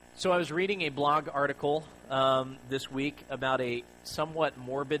So I was reading a blog article this week about a somewhat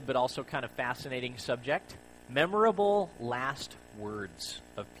morbid but also kind of fascinating subject: memorable last words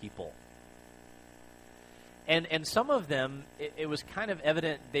of people. And some of them, it was kind of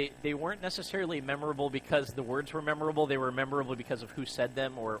evident they weren't necessarily memorable because the words were memorable. They were memorable because of who said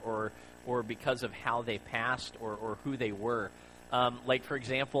them or because of how they passed or who they were. Like, for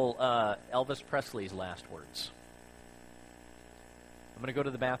example, Elvis Presley's last words. I'm going to go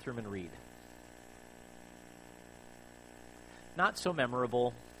to the bathroom and read. Not so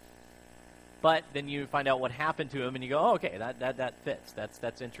memorable, but then you find out what happened to him and you go, oh, okay, that fits.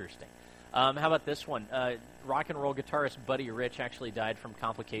 That's interesting. How about this one? Rock and roll guitarist Buddy Rich actually died from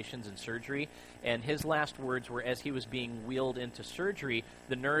complications in surgery, and his last words were, as he was being wheeled into surgery,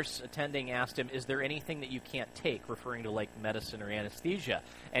 the nurse attending asked him, "Is there anything that you can't take?" referring to like medicine or anesthesia.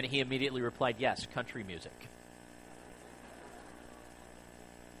 And he immediately replied, "Yes, country music."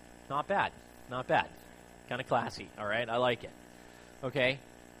 Not bad. Not bad. Kind of classy, all right? I like it. Okay?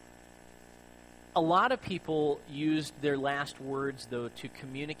 A lot of people used their last words, though, to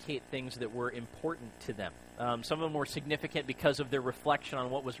communicate things that were important to them. Some of them were significant because of their reflection on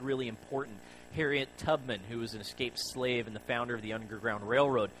what was really important. Harriet Tubman, who was an escaped slave and the founder of the Underground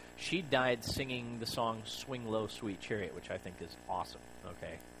Railroad, she died singing the song "Swing Low, Sweet Chariot," which I think is awesome.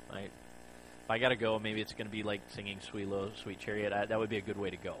 Okay? If I got to go, maybe it's going to be like singing "Swing Low, Sweet Chariot." That would be a good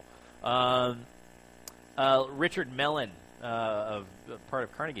way to go. Richard Mellon, part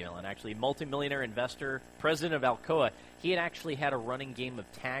of Carnegie Mellon, actually, multimillionaire investor, president of Alcoa. He had actually had a running game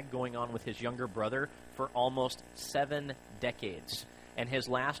of tag going on with his younger brother for almost 7 decades. And his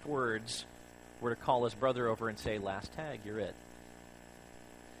last words were to call his brother over and say, "Last tag, you're it."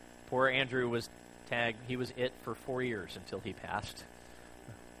 Poor Andrew was tagged. He was it for 4 years until he passed.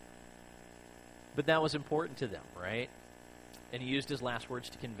 But that was important to them, right? And he used his last words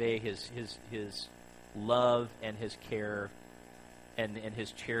to convey his love and his care and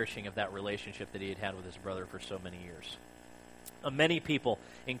his cherishing of that relationship that he had had with his brother for so many years. Many people,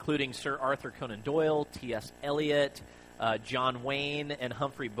 including Sir Arthur Conan Doyle, T.S. Eliot, John Wayne, and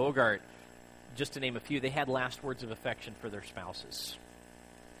Humphrey Bogart, just to name a few, they had last words of affection for their spouses.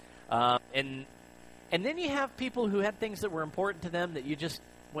 And then you have people who had things that were important to them that you just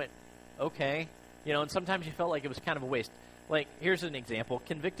went, okay. And sometimes you felt like it was kind of a waste. Like, here's an example.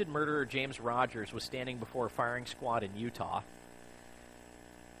 Convicted murderer James Rogers was standing before a firing squad in Utah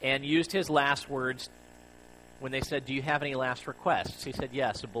and used his last words when they said, "Do you have any last requests?" He said,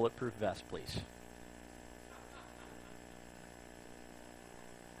 "Yes, a bulletproof vest, please."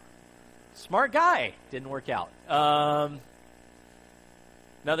 Smart guy. Didn't work out.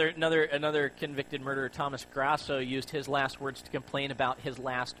 Another convicted murderer, Thomas Grasso, used his last words to complain about his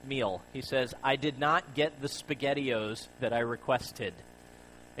last meal. He says, "I did not get the SpaghettiOs that I requested.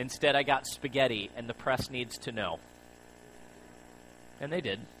 Instead, I got spaghetti, and the press needs to know." And they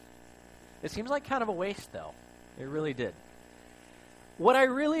did. It seems like kind of a waste, though. It really did. What I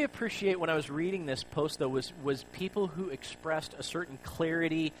really appreciate when I was reading this post, though, was people who expressed a certain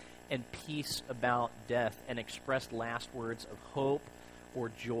clarity and peace about death and expressed last words of hope or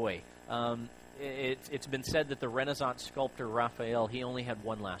joy. It's been said that the Renaissance sculptor Raphael, he only had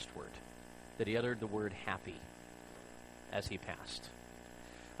one last word, that he uttered the word "happy" as he passed.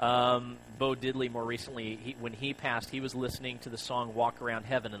 Bo Diddley, more recently, when he passed, he was listening to the song "Walk Around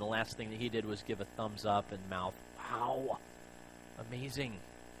Heaven," and the last thing that he did was give a thumbs up and mouth, "Wow, amazing."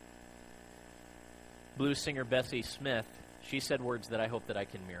 Blues singer Bessie Smith, she said words that I hope that I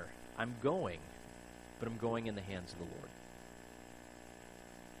can mirror. "I'm going, but I'm going in the hands of the Lord."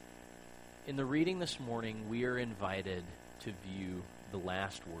 In the reading this morning, we are invited to view the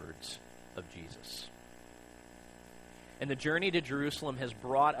last words of Jesus. And the journey to Jerusalem has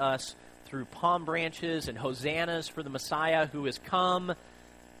brought us through palm branches and hosannas for the Messiah who has come,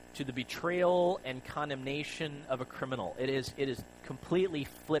 to the betrayal and condemnation of a criminal. It is completely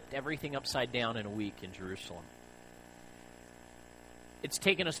flipped everything upside down in a week in Jerusalem. It's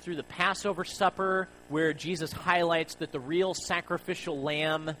taken us through the Passover supper, where Jesus highlights that the real sacrificial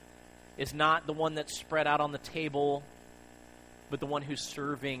lamb is not the one that's spread out on the table, but the one who's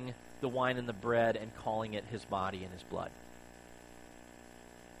serving the wine and the bread and calling it his body and his blood.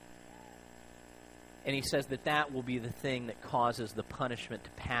 And he says that will be the thing that causes the punishment to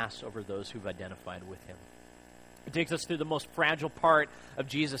pass over those who've identified with him. It takes us through the most fragile part of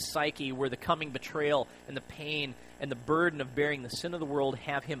Jesus' psyche, where the coming betrayal and the pain and the burden of bearing the sin of the world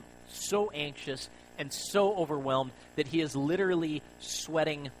have him so anxious and so overwhelmed that he is literally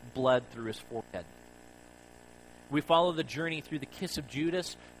sweating blood through his forehead. We follow the journey through the kiss of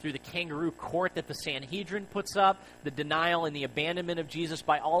Judas, through the kangaroo court that the Sanhedrin puts up, the denial and the abandonment of Jesus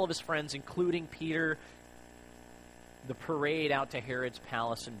by all of his friends, including Peter, the parade out to Herod's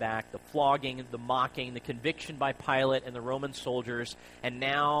palace and back, the flogging, the mocking, the conviction by Pilate and the Roman soldiers, and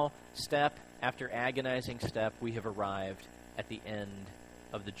now, step after agonizing step, we have arrived at the end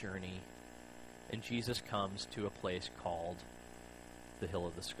of the journey, and Jesus comes to a place called the Hill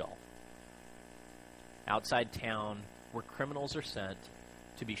of the Skull. Outside town, where criminals are sent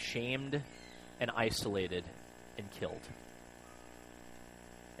to be shamed and isolated and killed.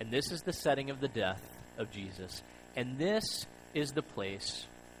 And this is the setting of the death of Jesus. And this is the place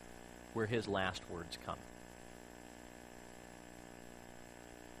where his last words come.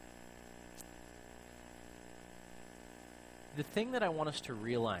 The thing that I want us to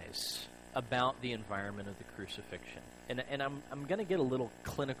realize about the environment of the crucifixion, and I'm going to get a little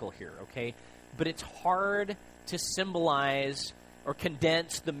clinical here, okay? But it's hard to symbolize or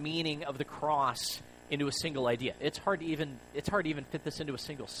condense the meaning of the cross into a single idea. It's hard to even fit this into a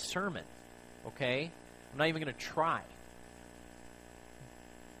single sermon, okay? I'm not even going to try.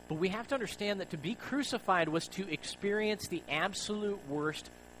 But we have to understand that to be crucified was to experience the absolute worst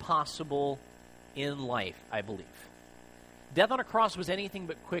possible in life, I believe. Death on a cross was anything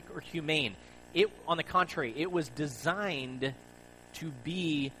but quick or humane. On the contrary, it was designed to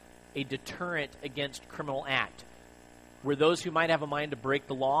be a deterrent against criminal act, where those who might have a mind to break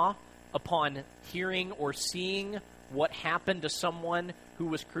the law, upon hearing or seeing what happened to someone who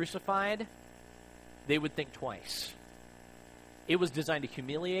was crucified, they would think twice. It was designed to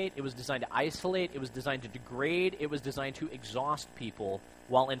humiliate, it was designed to isolate, it was designed to degrade, it was designed to exhaust people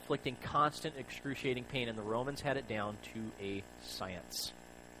while inflicting constant excruciating pain, and the Romans had it down to a science.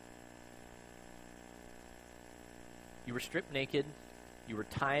 You were stripped naked, you were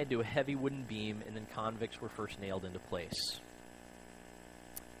tied to a heavy wooden beam, and then convicts were first nailed into place.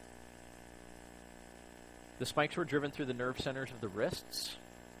 The spikes were driven through the nerve centers of the wrists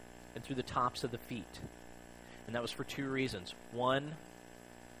and through the tops of the feet. And that was for two reasons. One,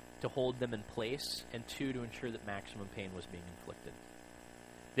 to hold them in place, and two, to ensure that maximum pain was being inflicted.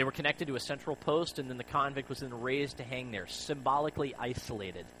 They were connected to a central post, and then the convict was then raised to hang there, symbolically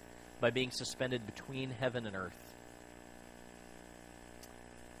isolated by being suspended between heaven and earth,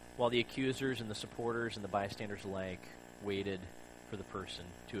 while the accusers and the supporters and the bystanders alike waited for the person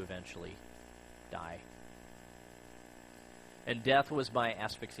to eventually die. And death was by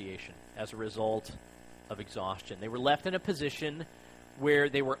asphyxiation as a result of exhaustion. They were left in a position where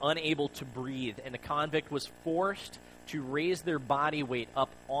they were unable to breathe, and the convict was forced to raise their body weight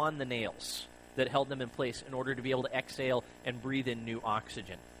up on the nails that held them in place in order to be able to exhale and breathe in new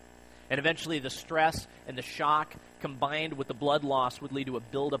oxygen. And eventually the stress and the shock combined with the blood loss would lead to a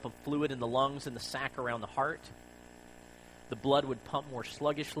buildup of fluid in the lungs and the sac around the heart. The blood would pump more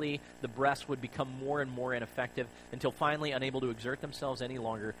sluggishly, the breaths would become more and more ineffective, until finally, unable to exert themselves any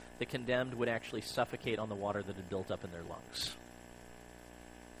longer, the condemned would actually suffocate on the water that had built up in their lungs.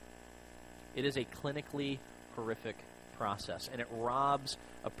 It is a clinically horrific process, and it robs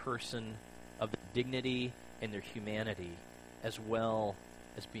a person of their dignity and their humanity, as well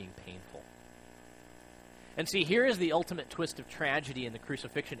as being painful. And see, here is the ultimate twist of tragedy in the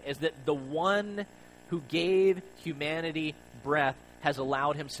crucifixion, is that the one who gave humanity breath has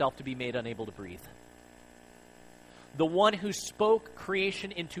allowed himself to be made unable to breathe. The one who spoke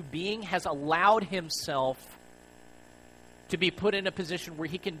creation into being has allowed himself to be put in a position where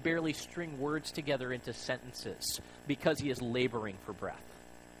he can barely string words together into sentences because he is laboring for breath.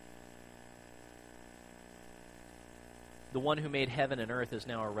 The one who made heaven and earth is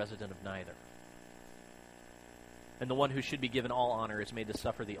now a resident of neither. And the one who should be given all honor is made to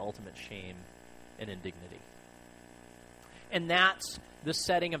suffer the ultimate shame and indignity. And that's the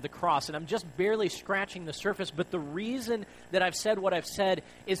setting of the cross. And I'm just barely scratching the surface, but the reason that I've said what I've said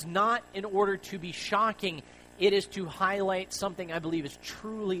is not in order to be shocking. It is to highlight something I believe is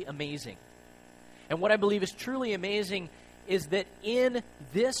truly amazing. And what I believe is truly amazing is that in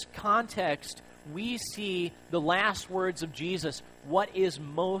this context, we see the last words of Jesus, what is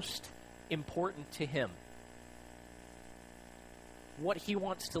most important to him, what he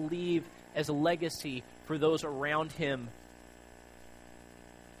wants to leave as a legacy for those around him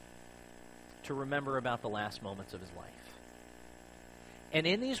to remember about the last moments of his life. And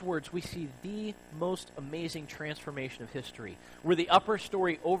in these words, we see the most amazing transformation of history, where the upper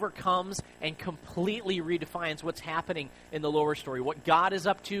story overcomes and completely redefines what's happening in the lower story. What God is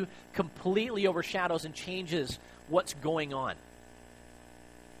up to completely overshadows and changes what's going on.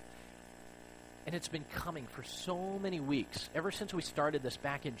 And it's been coming for so many weeks. Ever since we started this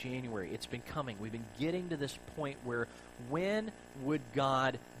back in January, it's been coming. We've been getting to this point where when would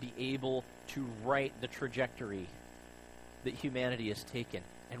God be able to right the trajectory that humanity has taken?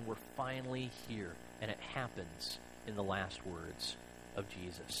 And we're finally here. And it happens in the last words of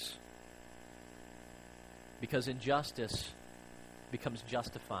Jesus. Because injustice becomes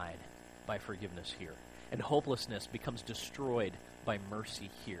justified by forgiveness here. And hopelessness becomes destroyed by mercy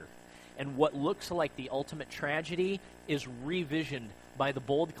here. And what looks like the ultimate tragedy is revisioned by the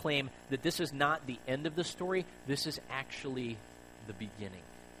bold claim that this is not the end of the story, this is actually the beginning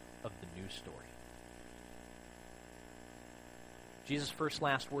of the new story. Jesus' first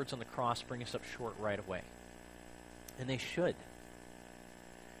last words on the cross bring us up short right away. And they should.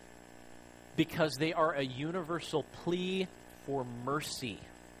 Because they are a universal plea for mercy.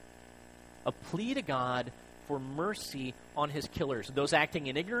 A plea to God for mercy on his killers, those acting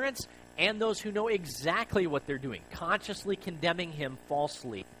in ignorance and those who know exactly what they're doing, consciously condemning him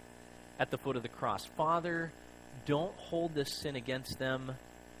falsely at the foot of the cross. Father, don't hold this sin against them.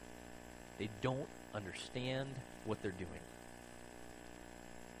 They don't understand what they're doing.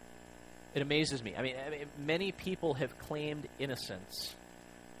 It amazes me. I mean, many people have claimed innocence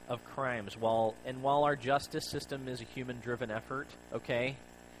of crimes, while our justice system is a human-driven effort, okay,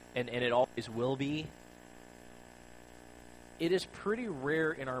 and it always will be, it is pretty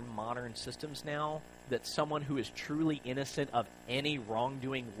rare in our modern systems now that someone who is truly innocent of any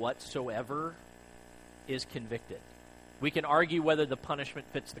wrongdoing whatsoever is convicted. We can argue whether the punishment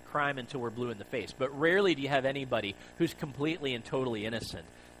fits the crime until we're blue in the face, but rarely do you have anybody who's completely and totally innocent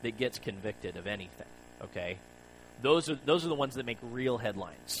that gets convicted of anything, okay? Those are the ones that make real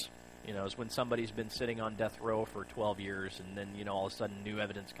headlines. You know, is when somebody's been sitting on death row for 12 years and then, you know, all of a sudden new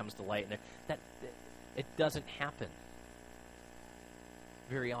evidence comes to light. And it doesn't happen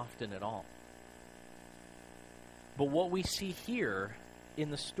very often at all. But what we see here in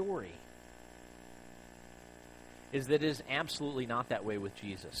the story is that it is absolutely not that way with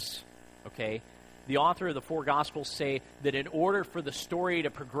Jesus, okay? The author of the four Gospels say that in order for the story to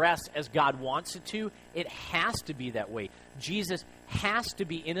progress as God wants it to, it has to be that way. Jesus has to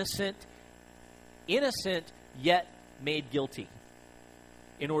be innocent yet made guilty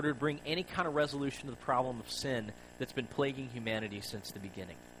in order to bring any kind of resolution to the problem of sin that's been plaguing humanity since the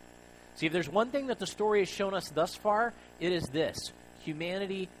beginning. See, if there's one thing that the story has shown us thus far, it is this.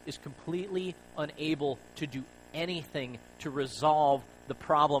 Humanity is completely unable to do anything to resolve the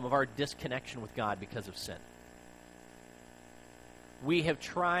problem of our disconnection with God because of sin. We have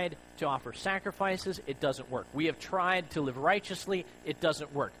tried to offer sacrifices, it doesn't work. We have tried to live righteously, it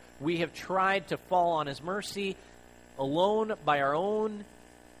doesn't work. We have tried to fall on his mercy alone by our own.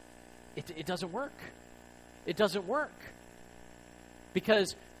 It doesn't work. It doesn't work.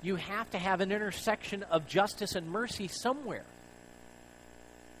 Because you have to have an intersection of justice and mercy somewhere.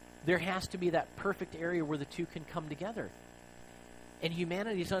 There has to be that perfect area where the two can come together. And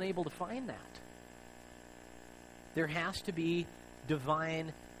humanity is unable to find that. There has to be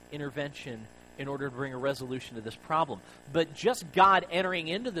divine intervention in order to bring a resolution to this problem. But just God entering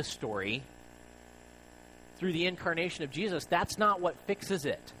into the story through the incarnation of Jesus, that's not what fixes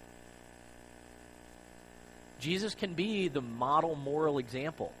it. Jesus can be the model moral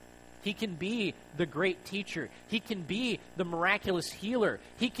example. He can be the great teacher. He can be the miraculous healer.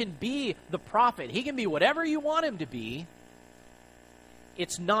 He can be the prophet. He can be whatever you want him to be.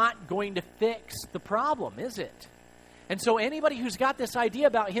 It's not going to fix the problem, is it? And so anybody who's got this idea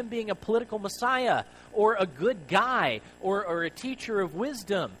about him being a political messiah or a good guy or a teacher of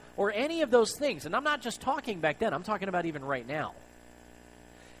wisdom or any of those things, and I'm not just talking back then, I'm talking about even right now.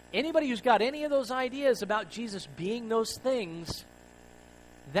 Anybody who's got any of those ideas about Jesus being those things,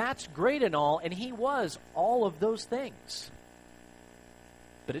 that's great and all, and he was all of those things.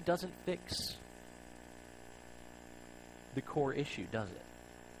 But it doesn't fix the core issue, does it?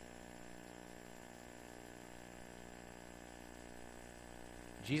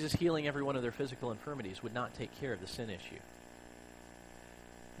 Jesus healing every one of their physical infirmities would not take care of the sin issue.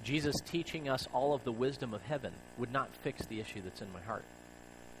 Jesus teaching us all of the wisdom of heaven would not fix the issue that's in my heart.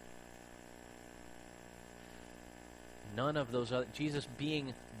 None of those other, Jesus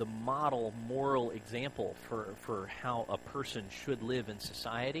being the model moral example for how a person should live in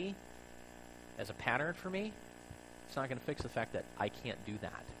society as a pattern for me, it's not going to fix the fact that I can't do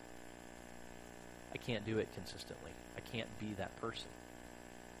that. I can't do it consistently. I can't be that person.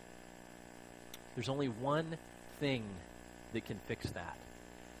 There's only one thing that can fix that,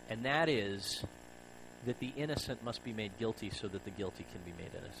 and that is that the innocent must be made guilty so that the guilty can be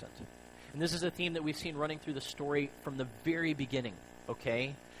made innocent. And this is a theme that we've seen running through the story from the very beginning,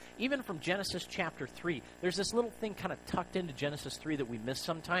 okay? even from Genesis chapter 3, there's this little thing kind of tucked into Genesis 3 that we miss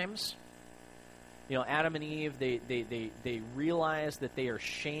sometimes. You know, Adam and Eve, they realize that they are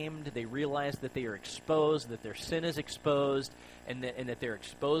shamed. They realize that they are exposed, that their sin is exposed, and that they're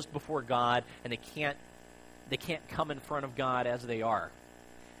exposed before God, and they can't come in front of God as they are.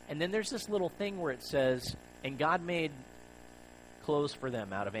 And then there's this little thing where it says, and God made clothes for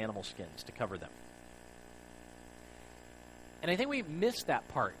them out of animal skins to cover them. And I think we missed that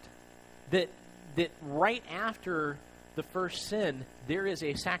part, that right after the first sin, there is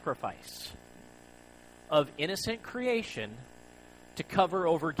a sacrifice of innocent creation to cover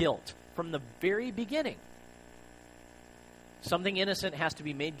over guilt from the very beginning. Something innocent has to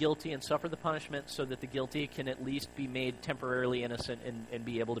be made guilty and suffer the punishment so that the guilty can at least be made temporarily innocent and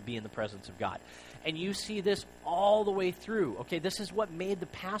be able to be in the presence of God. And you see this all the way through. Okay, this is what made the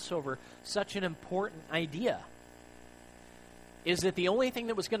Passover such an important idea. Is that the only thing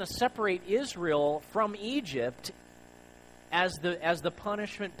that was going to separate Israel from Egypt as the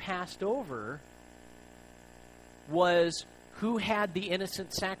punishment passed over was who had the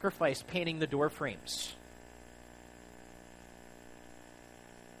innocent sacrifice painting the door frames.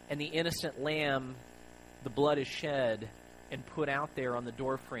 And the innocent lamb, the blood is shed and put out there on the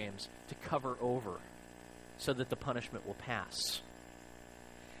door frames to cover over so that the punishment will pass.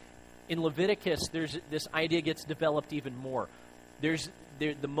 In Leviticus, this idea gets developed even more.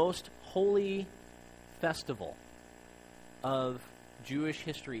 The most holy festival of Jewish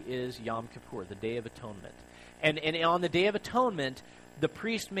history is Yom Kippur, the Day of Atonement. And on the Day of Atonement, the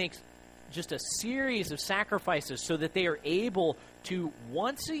priest makes just a series of sacrifices so that they are able to,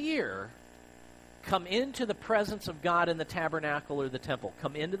 once a year, come into the presence of God in the tabernacle or the temple,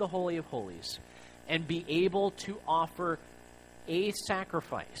 come into the Holy of Holies, and be able to offer a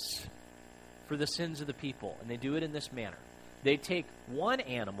sacrifice for the sins of the people. And they do it in this manner. They take one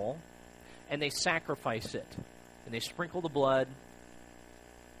animal and they sacrifice it. And they sprinkle the blood.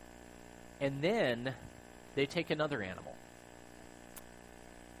 And then they take another animal.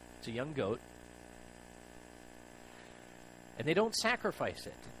 It's a young goat. And they don't sacrifice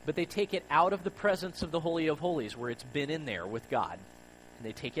it, but they take it out of the presence of the Holy of Holies where it's been in there with God. And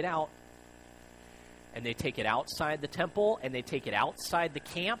they take it out. And they take it outside the temple, and they take it outside the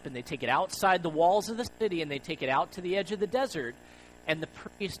camp, and they take it outside the walls of the city, and they take it out to the edge of the desert. And the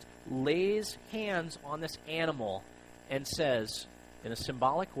priest lays hands on this animal and says, in a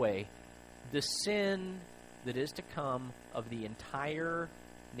symbolic way, the sin that is to come of the entire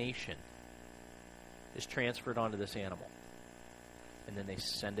nation is transferred onto this animal. And then they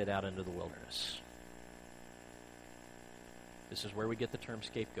send it out into the wilderness. This is where we get the term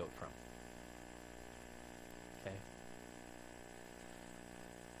scapegoat from. Okay?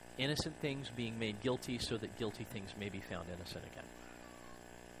 Innocent things being made guilty so that guilty things may be found innocent again.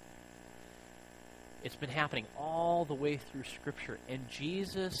 It's been happening all the way through Scripture, and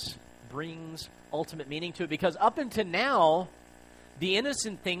Jesus brings ultimate meaning to it, because up until now, the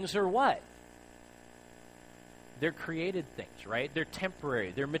innocent things are what? They're created things, right? They're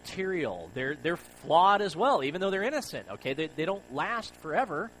temporary. They're material. They're flawed as well, even though they're innocent. Okay, they don't last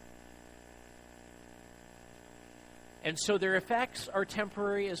forever. And so their effects are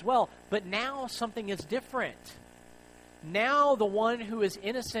temporary as well. But now something is different. Now the one who is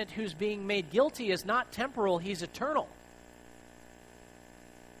innocent, who's being made guilty, is not temporal, he's eternal.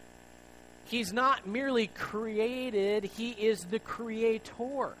 He's not merely created, he is the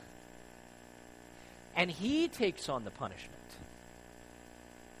creator. And he takes on the punishment.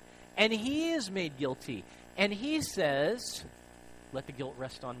 And he is made guilty. And he says, let the guilt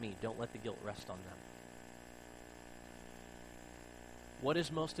rest on me. Don't let the guilt rest on them. What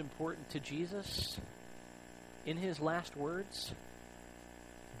is most important to Jesus in his last words?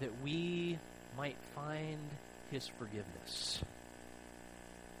 That we might find his forgiveness.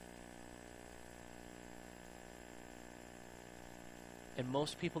 And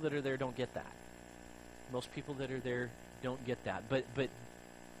most people that are there don't get that. Most people that are there don't get that.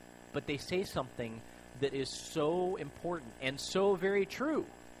 But they say something that is so important and so very true.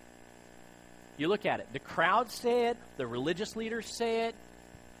 You look at it. The crowd say it. The religious leaders say it.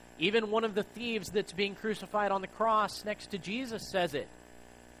 Even one of the thieves that's being crucified on the cross next to Jesus says it.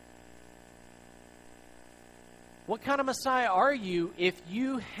 What kind of Messiah are you if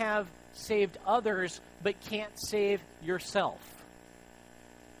you have saved others but can't save yourself?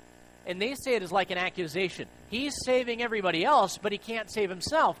 And they say it as like an accusation. He's saving everybody else, but he can't save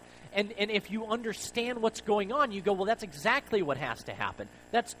himself. And if you understand what's going on, you go, well, that's exactly what has to happen.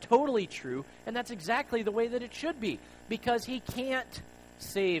 That's totally true, and that's exactly the way that it should be. Because he can't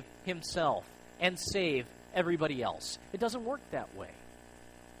save himself and save everybody else. It doesn't work that way.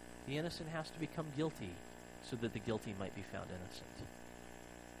 The innocent has to become guilty so that the guilty might be found innocent.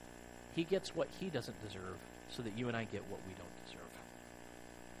 He gets what he doesn't deserve so that you and I get what we don't deserve.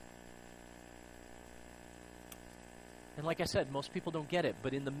 And like I said, most people don't get it,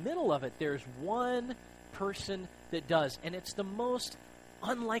 but in the middle of it, there's one person that does, and it's the most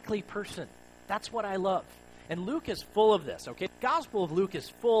unlikely person. That's what I love. And Luke is full of this, okay? The Gospel of Luke is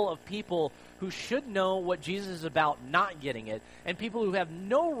full of people who should know what Jesus is about not getting it, and people who have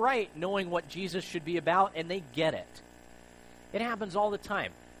no right knowing what Jesus should be about, and they get it. It happens all the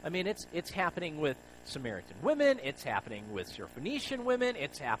time. I mean, it's happening with Samaritan women, it's happening with Syrophoenician women,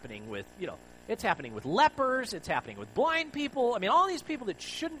 it's happening with, it's happening with lepers, it's happening with blind people. I mean, all these people that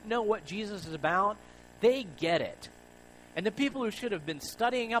shouldn't know what Jesus is about, they get it. And the people who should have been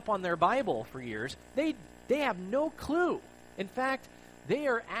studying up on their Bible for years, they have no clue. In fact, they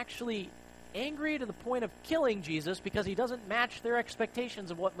are actually angry to the point of killing Jesus because he doesn't match their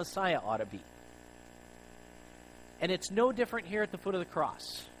expectations of what Messiah ought to be. And it's no different here at the foot of the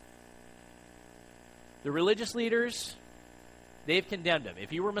cross. The religious leaders, they've condemned him.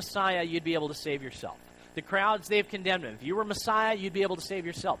 If you were Messiah, you'd be able to save yourself. The crowds, they've condemned him. If you were Messiah, you'd be able to save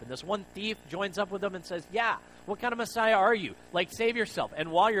yourself. And this one thief joins up with them and says, yeah, what kind of Messiah are you? Like, save yourself.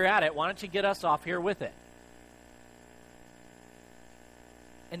 And while you're at it, why don't you get us off here with it?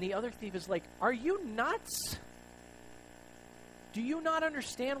 And the other thief is like, are you nuts? Do you not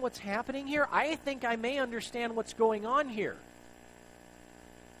understand what's happening here? I think I may understand what's going on here.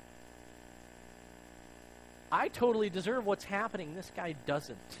 I totally deserve what's happening. This guy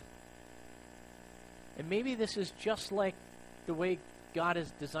doesn't. And maybe this is just like the way God has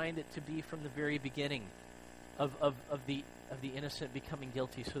designed it to be from the very beginning of the innocent becoming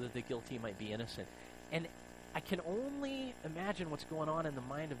guilty so that the guilty might be innocent. And I can only imagine what's going on in the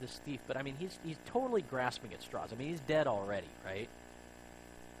mind of this thief, but I mean, he's totally grasping at straws. I mean, he's dead already, right?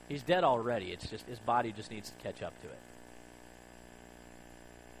 He's dead already. It's just his body just needs to catch up to it.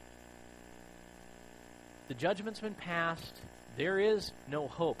 The judgment's been passed. There is no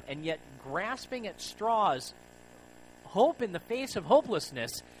hope. And yet, grasping at straws, hope in the face of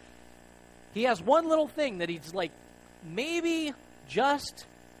hopelessness, he has one little thing that he's like, maybe, just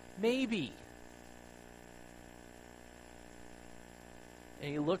maybe.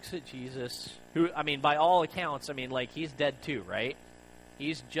 And he looks at Jesus, who, I mean, by all accounts, I mean, like, he's dead too, right?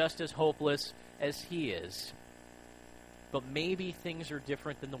 He's just as hopeless as he is. But maybe things are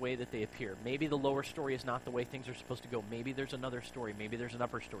different than the way that they appear. Maybe the lower story is not the way things are supposed to go. Maybe there's another story. Maybe there's an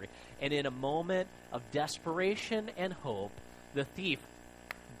upper story. And in a moment of desperation and hope, the thief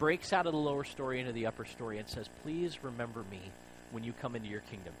breaks out of the lower story into the upper story and says, please remember me when you come into your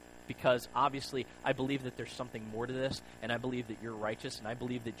kingdom. Because obviously I believe that there's something more to this, and I believe that you're righteous, and I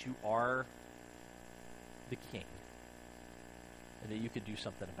believe that you are the king, and that you could do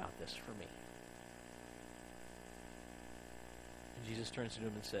something about this for me. And Jesus turns to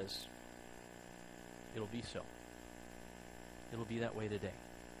him and says, it'll be so. It'll be that way today.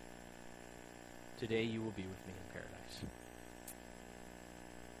 Today you will be with me in paradise.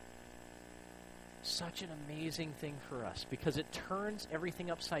 Such an amazing thing for us, because it turns everything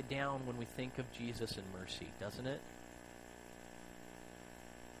upside down when we think of Jesus and mercy, doesn't it?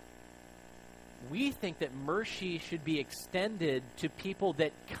 We think that mercy should be extended to people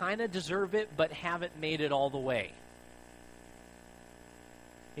that kind of deserve it but haven't made it all the way.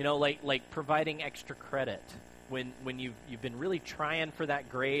 You know, like providing extra credit when you've been really trying for that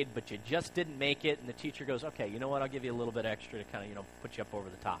grade, but you just didn't make it, and the teacher goes, okay, you know what, I'll give you a little bit extra to kind of, put you up over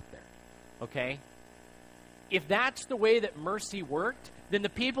the top there. Okay? If that's the way that mercy worked, then the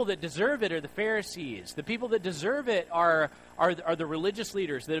people that deserve it are the Pharisees. The people that deserve it are the religious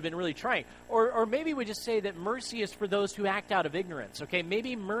leaders that have been really trying. Or maybe we just say that mercy is for those who act out of ignorance. Okay?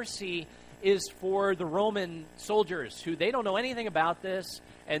 Maybe mercy is for the Roman soldiers who they don't know anything about this,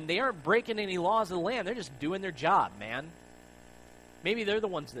 and they aren't breaking any laws of the land. They're just doing their job, man. Maybe they're the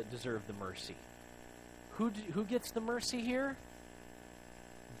ones that deserve the mercy. Who gets the mercy here?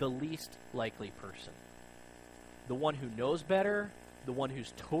 The least likely person. The one who knows better, the one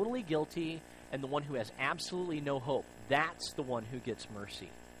who's totally guilty, and the one who has absolutely no hope. That's the one who gets mercy.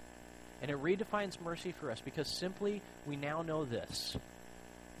 And it redefines mercy for us because simply we now know this.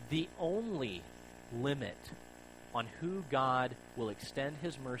 The only limit on who God will extend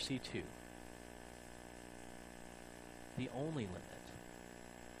his mercy to, the only limit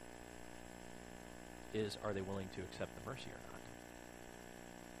is, are they willing to accept the mercy or not?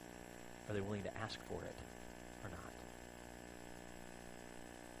 Are they willing to ask for it or not?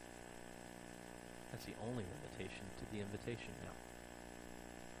 That's the only limitation to the invitation now.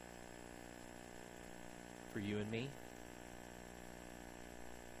 For you and me,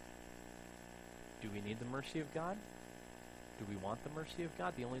 Do we need the mercy of God? Do we want the mercy of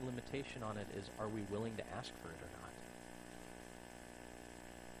God? The only limitation on it is, are we willing to ask for it or not?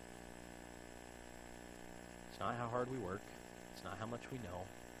 It's not how hard we work. It's not how much we know.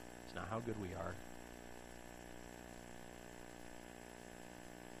 It's not how good we are.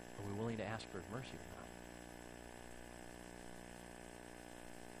 Are we willing to ask for His mercy or not?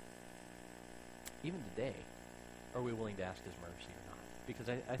 Even today, are we willing to ask His mercy or not? Because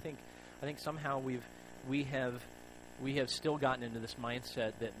I think somehow we have still gotten into this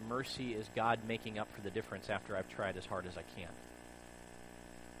mindset that mercy is God making up for the difference after I've tried as hard as I can.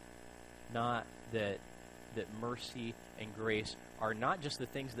 Not that mercy and grace are not just the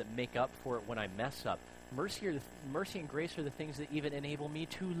things that make up for it when I mess up. Mercy and grace are the things that even enable me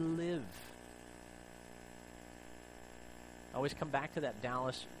to live. I always come back to that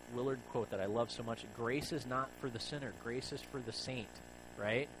Dallas Willard quote that I love so much. Grace is not for the sinner. Grace is for the saint,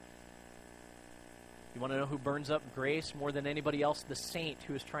 right? You want to know who burns up grace more than anybody else? The saint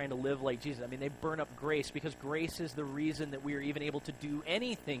who is trying to live like Jesus. I mean, they burn up grace because grace is the reason that we are even able to do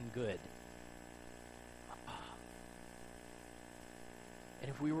anything good. And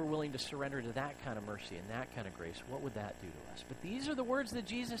if we were willing to surrender to that kind of mercy and that kind of grace, what would that do to us? But these are the words that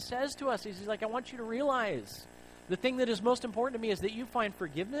Jesus says to us. He's like, I want you to realize the thing that is most important to me is that you find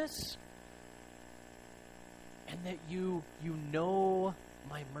forgiveness and that you know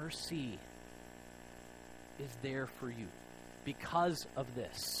my mercy is there for you because of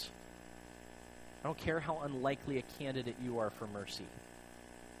this. I don't care how unlikely a candidate you are for mercy.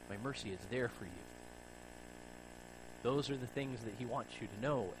 My mercy is there for you. Those are the things that He wants you to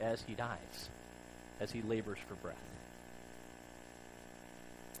know as He dies, as He labors for breath.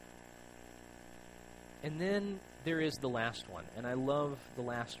 And then there is the last one, and I love the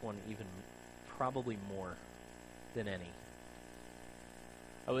last one even probably more than any.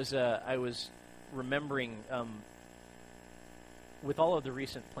 I was remembering with all of the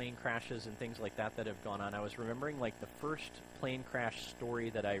recent plane crashes and things like that have gone on, I was remembering like the first plane crash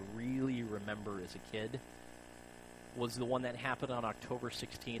story that I really remember as a kid was the one that happened on October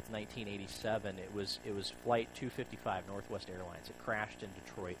 16th, 1987. It was Flight 255, Northwest Airlines. It crashed in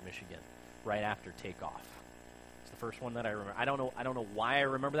Detroit, Michigan, right after takeoff. It's the first one that I remember. I don't know why I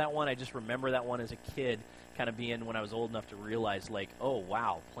remember that one. I just remember that one as a kid, kind of being when I was old enough to realize, like, oh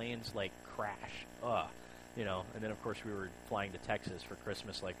wow, planes like crash. And then of course we were flying to Texas for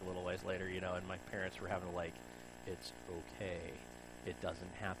Christmas like a little ways later, and my parents were having to like, it's okay. It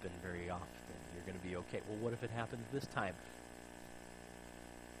doesn't happen very often. You're going to be okay. Well, what if it happens this time?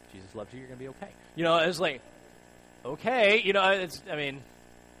 Jesus loves you. You're going to be okay. It was like, okay.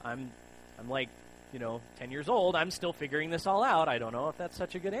 I'm like, 10 years old. I'm still figuring this all out. I don't know if that's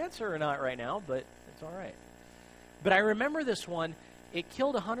such a good answer or not right now, but it's all right. But I remember this one. It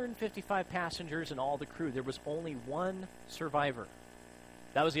killed 155 passengers and all the crew. There was only one survivor.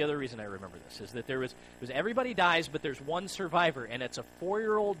 That was the other reason I remember this, is that it was everybody dies, but there's one survivor, and it's a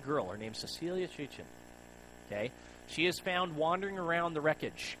 4-year-old girl. Her name's Cecilia Chechen. Okay? She is found wandering around the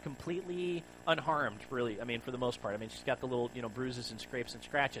wreckage, completely unharmed, really, for the most part. She's got the little, bruises and scrapes and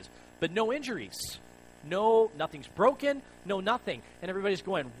scratches, but no injuries. Nothing's broken, nothing. And everybody's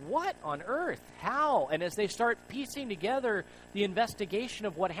going, what on earth? How? And as they start piecing together the investigation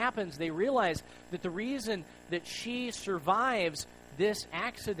of what happens, they realize that the reason that she survives this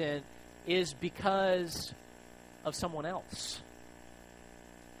accident is because of someone else.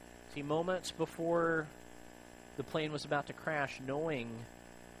 See, moments before the plane was about to crash, knowing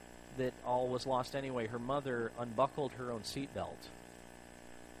that all was lost anyway, her mother unbuckled her own seatbelt,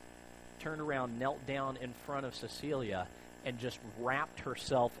 turned around, knelt down in front of Cecilia, and just wrapped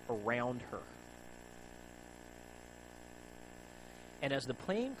herself around her. And as the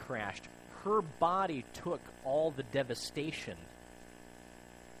plane crashed, her body took all the devastation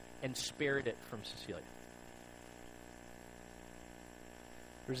and spared it from Cecilia.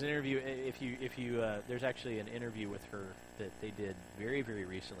 There's an interview. There's actually an interview with her that they did very, very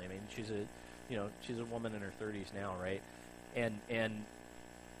recently. She's a woman in her 30s now, right? And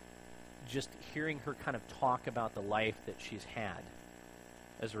just hearing her kind of talk about the life that she's had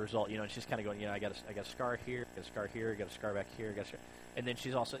as a result, she's kind of going, I got a scar here, I got a scar here, I got a scar back here, and then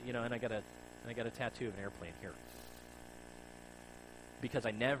she's also, and I got a tattoo of an airplane here. Because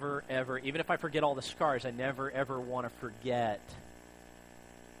I never, ever, even if I forget all the scars, I never, ever want to forget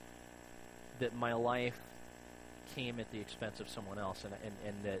that my life came at the expense of someone else,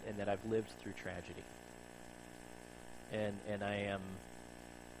 and that I've lived through tragedy. And I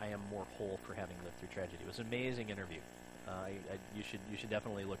am more whole for having lived through tragedy. It was an amazing interview. You should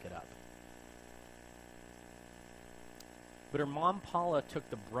definitely look it up. But her mom, Paula, took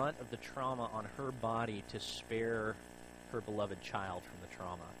the brunt of the trauma on her body to spare her beloved child from the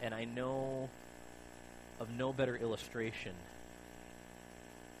trauma. And I know of no better illustration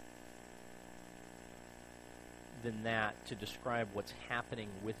than that to describe what's happening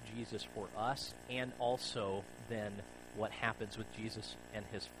with Jesus for us, and also then what happens with Jesus and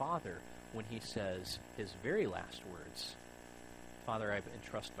his Father when he says his very last words, "Father, I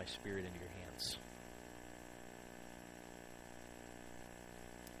entrust my spirit into your hands."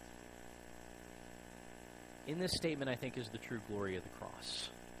 In this statement, I think, is the true glory of the cross.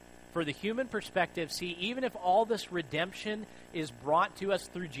 For the human perspective, see, even if all this redemption is brought to us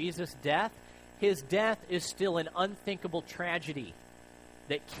through Jesus' death, his death is still an unthinkable tragedy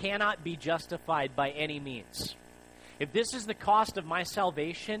that cannot be justified by any means. If this is the cost of my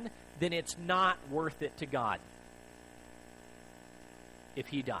salvation, then it's not worth it to God if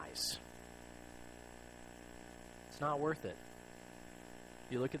he dies. It's not worth it.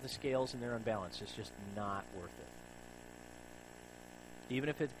 You look at the scales and they're unbalanced. It's just not worth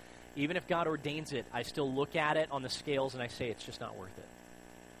it. Even if God ordains it, I still look at it on the scales and I say it's just not worth it.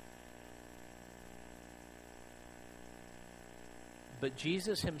 But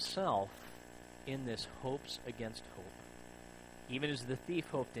Jesus himself, in this, hopes against hope. Even as the thief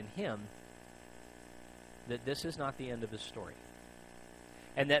hoped in him, that this is not the end of his story.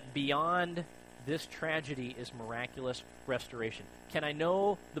 And that beyond this tragedy is miraculous restoration. Can I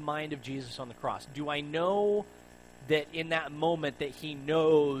know the mind of Jesus on the cross? Do I know that in that moment that he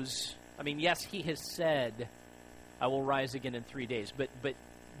knows, I mean, yes, he has said, "I will rise again in 3 days," but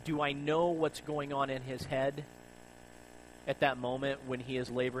do I know what's going on in his head at that moment when he is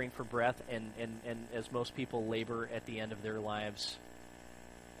laboring for breath, and as most people labor at the end of their lives,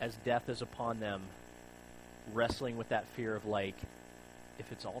 as death is upon them, wrestling with that fear of, like,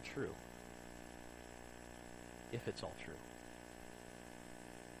 if it's all true. If it's all true.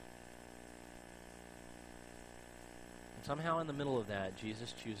 And somehow in the middle of that,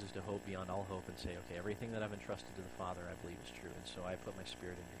 Jesus chooses to hope beyond all hope and say, okay, everything that I've entrusted to the Father I believe is true, and so I put my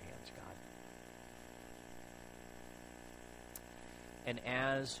spirit in your hands, God. And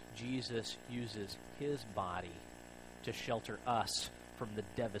as Jesus uses his body to shelter us from the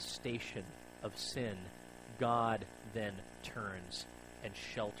devastation of sin, God then turns and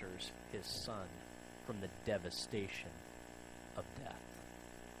shelters his Son from the devastation of death.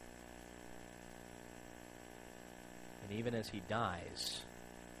 And even as he dies,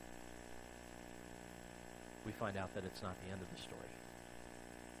 we find out that it's not the end of the story.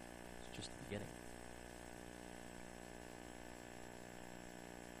 It's just the beginning.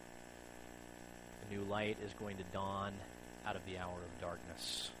 A new light is going to dawn out of the hour of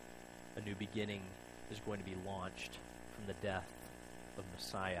darkness. A new beginning is going to be launched from the death of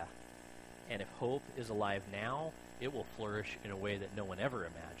Messiah. And if hope is alive now, it will flourish in a way that no one ever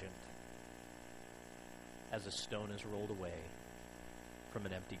imagined, as a stone is rolled away from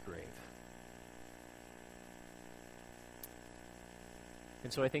an empty grave.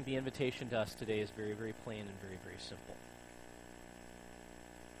 And so I think the invitation to us today is very, very plain and very, very simple.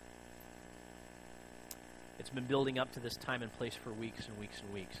 It's been building up to this time and place for weeks and weeks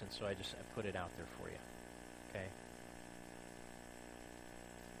and weeks, and so I put it out there for you. Okay?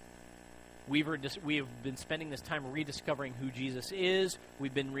 We have been spending this time rediscovering who Jesus is.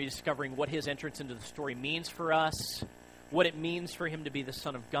 We've been rediscovering what his entrance into the story means for us, what it means for him to be the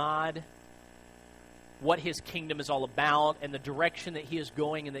Son of God, what his kingdom is all about, and the direction that he is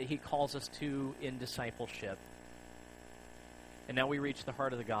going and that he calls us to in discipleship. And now we reach the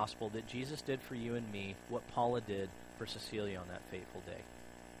heart of the gospel, that Jesus did for you and me what Paula did for Cecilia on that fateful day.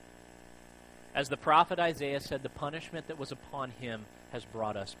 As the prophet Isaiah said, the punishment that was upon him has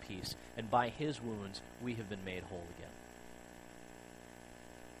brought us peace, and by his wounds we have been made whole again.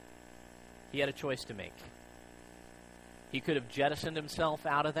 He had a choice to make. He could have jettisoned himself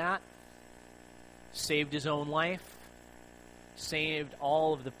out of that, saved his own life, saved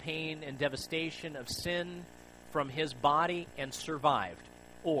all of the pain and devastation of sin from his body and survived.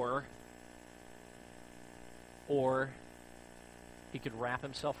 Or he could wrap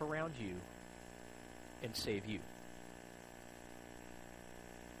himself around you and save you.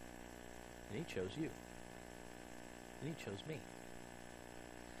 And he chose you. And he chose me.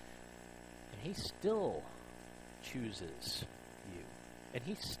 And he still chooses you. And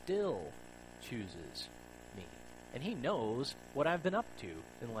he still chooses me. And he knows what I've been up to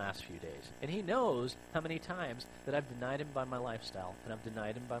in the last few days. And he knows how many times that I've denied him by my lifestyle, and I've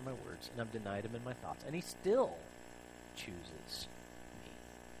denied him by my words, and I've denied him in my thoughts. And he still chooses me.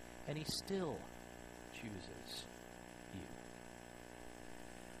 And he still chooses you.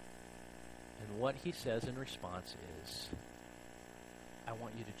 And what he says in response is, I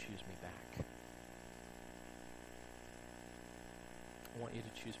want you to choose me back. I want you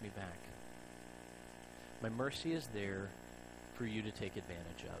to choose me back. My mercy is there for you to take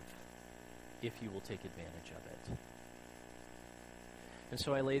advantage of, if you will take advantage of it. And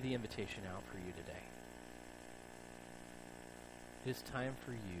so I lay the invitation out for you today. It is time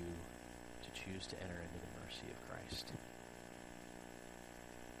for you to choose to enter into the mercy of Christ.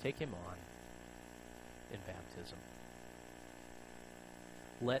 Take him on in baptism.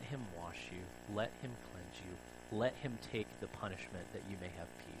 Let him wash you. Let him cleanse you. Let him take the punishment that you may have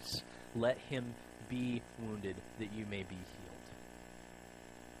peace. Let him be wounded that you may be healed.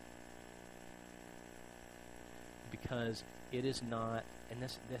 Because it is not, and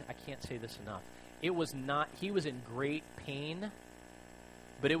this I can't say this enough, it was not, he was in great pain,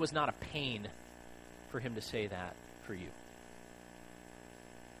 but it was not a pain for him to say that for you.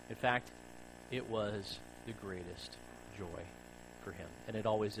 In fact, it was the greatest joy for him. And it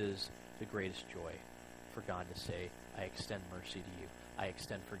always is the greatest joy for God to say, I extend mercy to you. I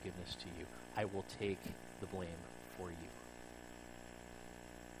extend forgiveness to you. I will take the blame for you.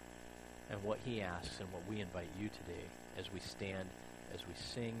 And what he asks and what we invite you today as we stand, as we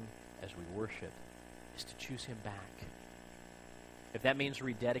sing, as we worship, is to choose him back. If that means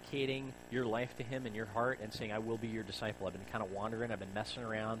rededicating your life to him in your heart and saying, I will be your disciple. I've been kind of wandering, I've been messing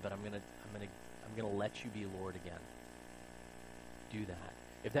around, but I'm gonna let you be Lord again. Do that.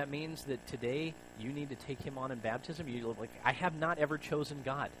 If that means that today you need to take him on in baptism, you like, I have not ever chosen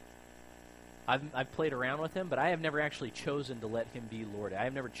God. I've played around with him, but I have never actually chosen to let him be Lord. I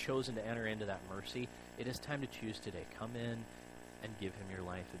have never chosen to enter into that mercy. It is time to choose today. Come in and give him your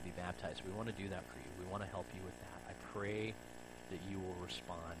life and be baptized. We want to do that for you. We want to help you with that. I pray that you will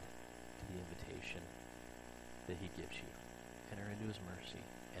respond to the invitation that he gives you. Enter into his mercy.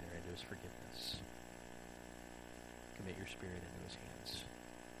 Enter into his forgiveness. Commit your spirit into his hands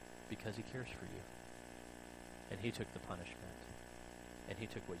because he cares for you. And he took the punishment. And he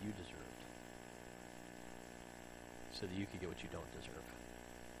took what you deserved so that you could get what you don't deserve.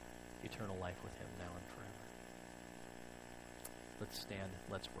 Eternal life with him now and forever. Let's stand.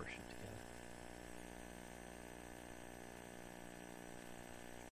 Let's worship together.